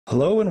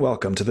Hello and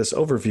welcome to this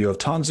overview of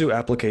Tanzu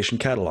Application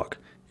Catalog.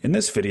 In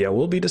this video,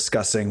 we'll be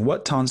discussing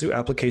what Tanzu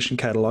Application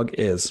Catalog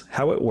is,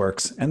 how it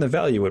works, and the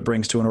value it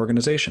brings to an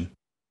organization.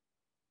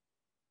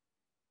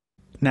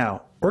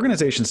 Now,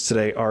 organizations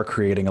today are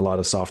creating a lot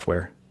of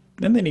software,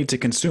 and they need to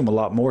consume a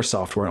lot more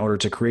software in order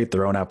to create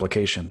their own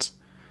applications.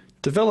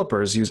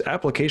 Developers use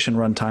application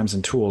runtimes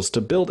and tools to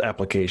build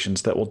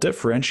applications that will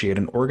differentiate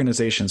an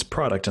organization's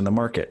product in the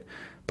market.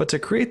 But to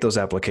create those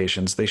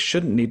applications, they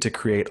shouldn't need to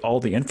create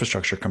all the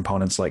infrastructure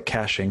components like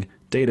caching,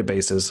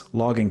 databases,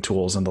 logging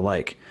tools, and the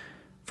like.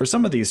 For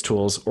some of these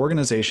tools,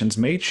 organizations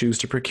may choose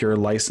to procure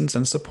licensed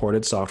and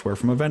supported software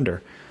from a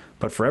vendor.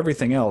 But for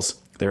everything else,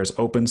 there is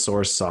open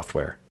source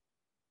software.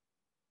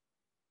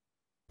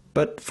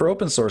 But for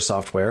open source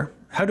software,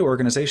 how do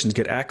organizations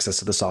get access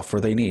to the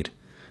software they need?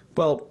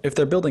 Well, if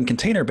they're building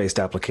container-based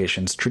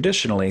applications,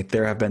 traditionally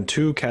there have been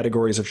two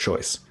categories of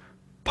choice.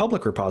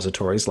 Public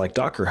repositories like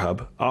Docker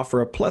Hub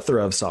offer a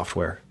plethora of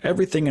software,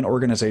 everything an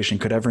organization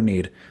could ever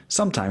need,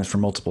 sometimes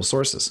from multiple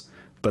sources.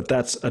 But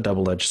that's a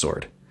double-edged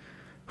sword.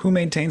 Who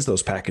maintains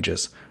those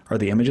packages? Are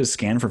the images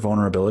scanned for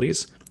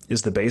vulnerabilities?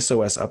 Is the base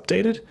OS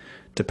updated?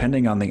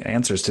 Depending on the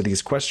answers to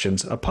these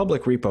questions, a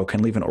public repo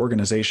can leave an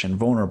organization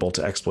vulnerable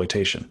to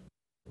exploitation.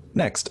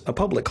 Next, a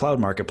public cloud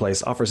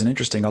marketplace offers an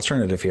interesting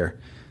alternative here.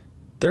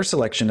 Their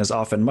selection is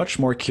often much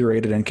more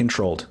curated and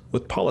controlled,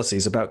 with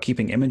policies about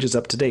keeping images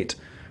up to date.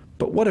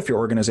 But what if your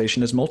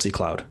organization is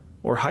multi-cloud,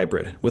 or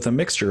hybrid, with a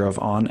mixture of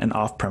on- and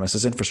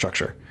off-premises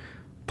infrastructure?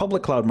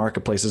 Public cloud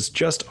marketplaces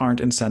just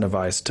aren't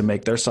incentivized to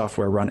make their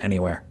software run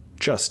anywhere,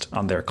 just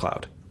on their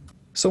cloud.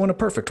 So in a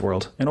perfect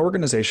world, an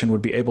organization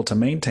would be able to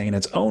maintain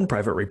its own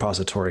private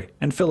repository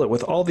and fill it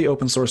with all the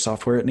open source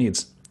software it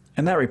needs.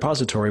 And that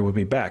repository would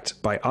be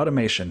backed by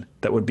automation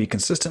that would be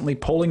consistently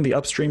polling the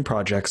upstream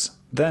projects,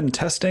 then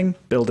testing,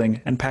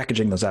 building, and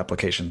packaging those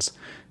applications.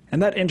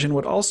 And that engine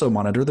would also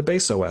monitor the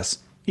base OS,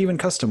 even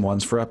custom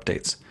ones for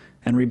updates,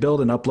 and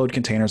rebuild and upload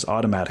containers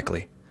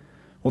automatically.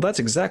 Well, that's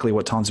exactly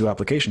what Tanzu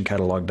Application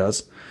Catalog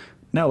does.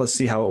 Now let's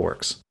see how it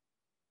works.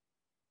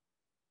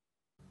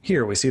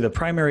 Here we see the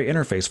primary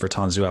interface for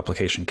Tanzu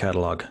Application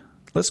Catalog.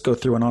 Let's go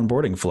through an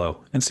onboarding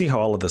flow and see how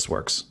all of this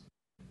works.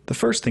 The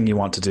first thing you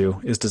want to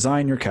do is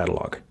design your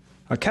catalog.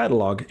 A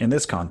catalog, in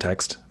this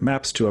context,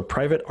 maps to a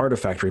private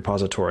artifact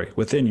repository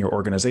within your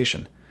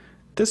organization.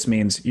 This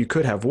means you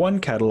could have one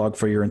catalog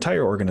for your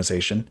entire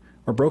organization,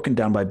 or broken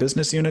down by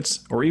business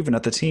units, or even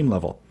at the team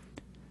level.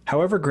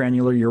 However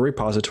granular your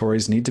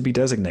repositories need to be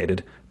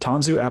designated,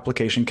 Tanzu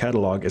Application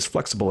Catalog is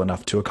flexible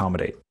enough to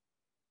accommodate.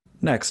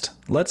 Next,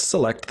 let's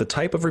select the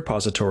type of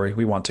repository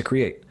we want to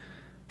create.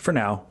 For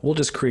now, we'll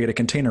just create a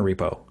container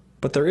repo,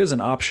 but there is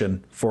an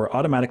option for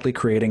automatically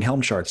creating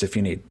Helm charts if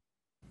you need.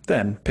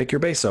 Then, pick your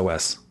base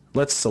OS.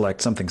 Let's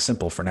select something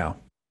simple for now.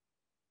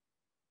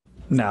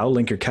 Now,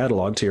 link your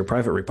catalog to your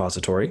private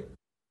repository.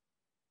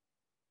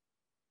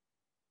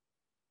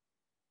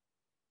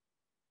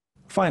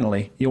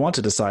 Finally, you want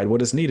to decide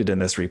what is needed in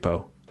this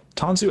repo.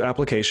 Tanzu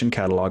Application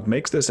Catalog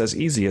makes this as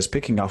easy as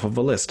picking off of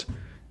a list.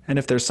 And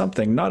if there's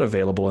something not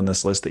available in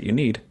this list that you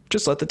need,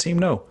 just let the team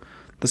know.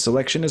 The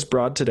selection is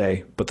broad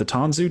today, but the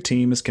Tanzu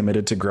team is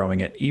committed to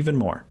growing it even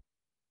more.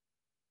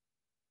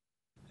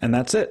 And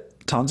that's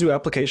it. Tanzu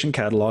Application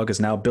Catalog is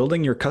now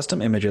building your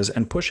custom images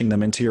and pushing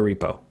them into your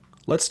repo.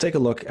 Let's take a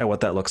look at what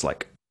that looks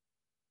like.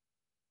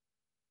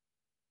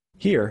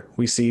 Here,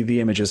 we see the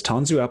images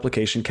Tanzu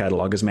Application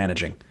Catalog is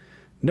managing.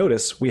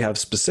 Notice we have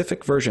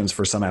specific versions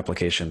for some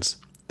applications.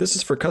 This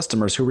is for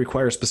customers who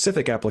require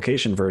specific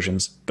application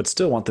versions, but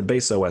still want the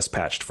base OS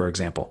patched, for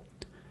example.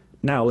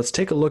 Now let's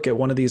take a look at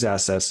one of these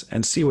assets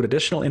and see what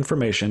additional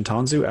information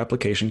Tanzu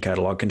Application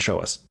Catalog can show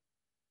us.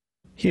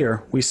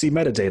 Here, we see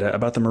metadata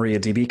about the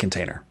MariaDB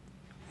container.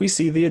 We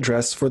see the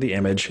address for the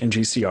image in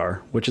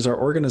GCR, which is our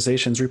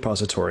organization's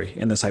repository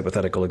in this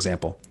hypothetical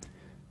example.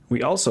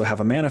 We also have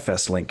a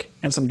manifest link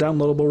and some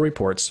downloadable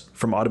reports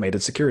from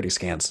automated security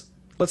scans.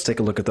 Let's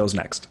take a look at those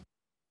next.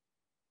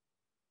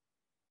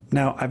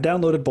 Now, I've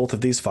downloaded both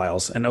of these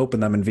files and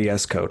opened them in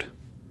VS Code.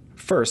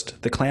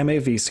 First, the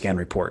ClamAV scan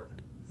report.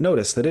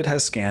 Notice that it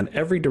has scanned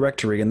every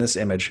directory in this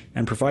image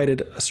and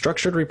provided a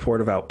structured report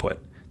of output.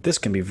 This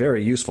can be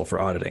very useful for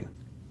auditing.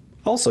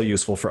 Also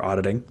useful for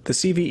auditing, the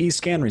CVE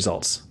scan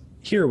results.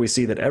 Here we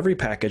see that every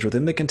package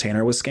within the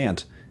container was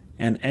scanned,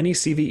 and any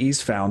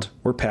CVEs found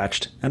were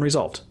patched and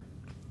resolved.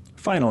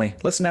 Finally,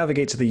 let's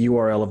navigate to the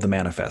URL of the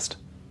manifest.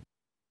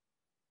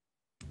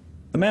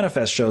 The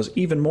manifest shows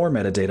even more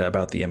metadata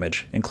about the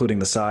image, including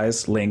the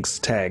size, links,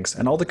 tags,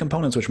 and all the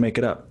components which make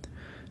it up.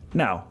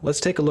 Now, let's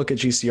take a look at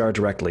GCR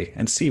directly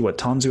and see what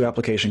Tanzu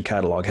Application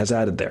Catalog has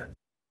added there.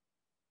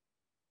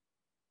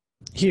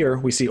 Here,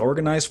 we see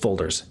organized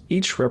folders,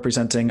 each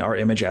representing our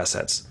image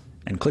assets.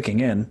 And clicking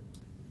in,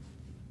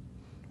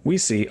 we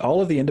see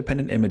all of the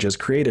independent images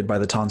created by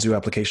the Tanzu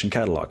Application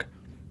Catalog.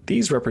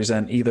 These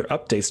represent either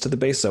updates to the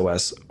base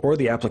OS or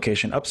the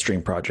application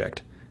upstream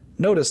project.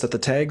 Notice that the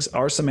tags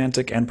are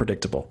semantic and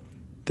predictable.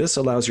 This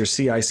allows your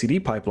CI/CD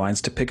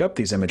pipelines to pick up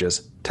these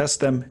images, test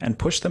them, and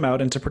push them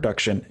out into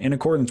production in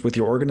accordance with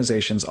your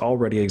organization's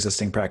already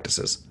existing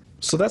practices.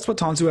 So that's what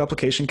Tanzu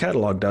Application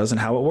Catalog does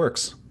and how it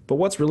works. But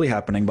what's really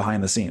happening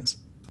behind the scenes?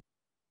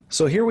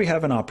 So here we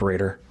have an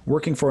operator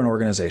working for an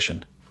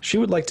organization. She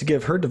would like to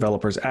give her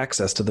developers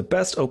access to the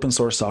best open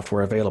source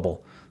software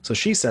available, so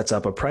she sets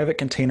up a private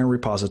container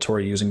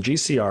repository using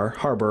GCR,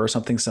 Harbor, or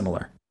something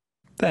similar.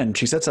 Then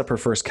she sets up her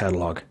first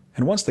catalog,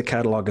 and once the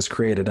catalog is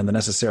created and the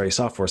necessary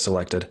software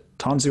selected,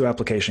 Tanzu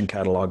Application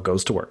Catalog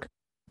goes to work.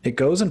 It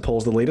goes and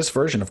pulls the latest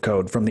version of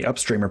code from the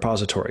upstream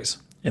repositories.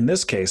 In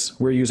this case,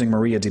 we're using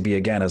MariaDB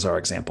again as our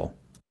example.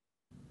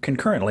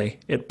 Concurrently,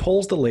 it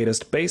pulls the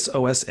latest base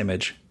OS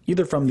image,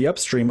 either from the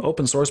upstream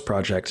open source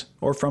project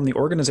or from the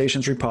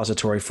organization's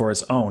repository for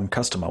its own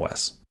custom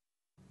OS.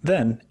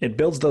 Then, it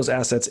builds those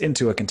assets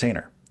into a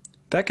container.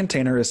 That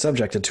container is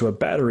subjected to a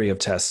battery of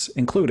tests,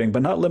 including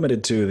but not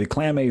limited to the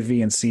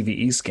ClamAV and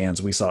CVE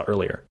scans we saw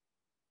earlier.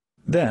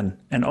 Then,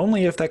 and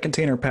only if that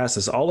container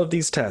passes all of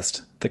these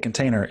tests, the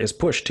container is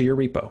pushed to your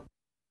repo.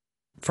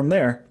 From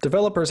there,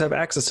 developers have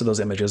access to those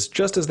images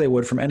just as they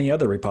would from any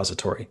other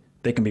repository.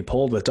 They can be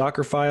pulled with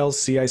Docker files,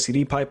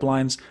 CI/CD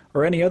pipelines,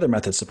 or any other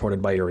method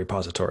supported by your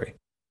repository.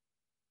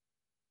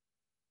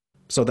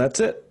 So that's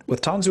it.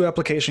 With Tanzu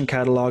Application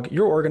Catalog,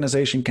 your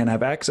organization can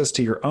have access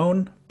to your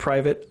own,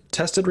 private,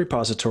 tested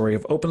repository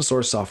of open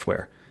source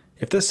software.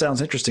 If this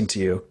sounds interesting to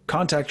you,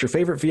 contact your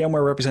favorite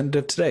VMware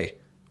representative today,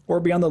 or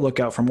be on the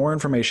lookout for more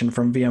information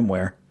from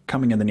VMware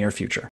coming in the near future.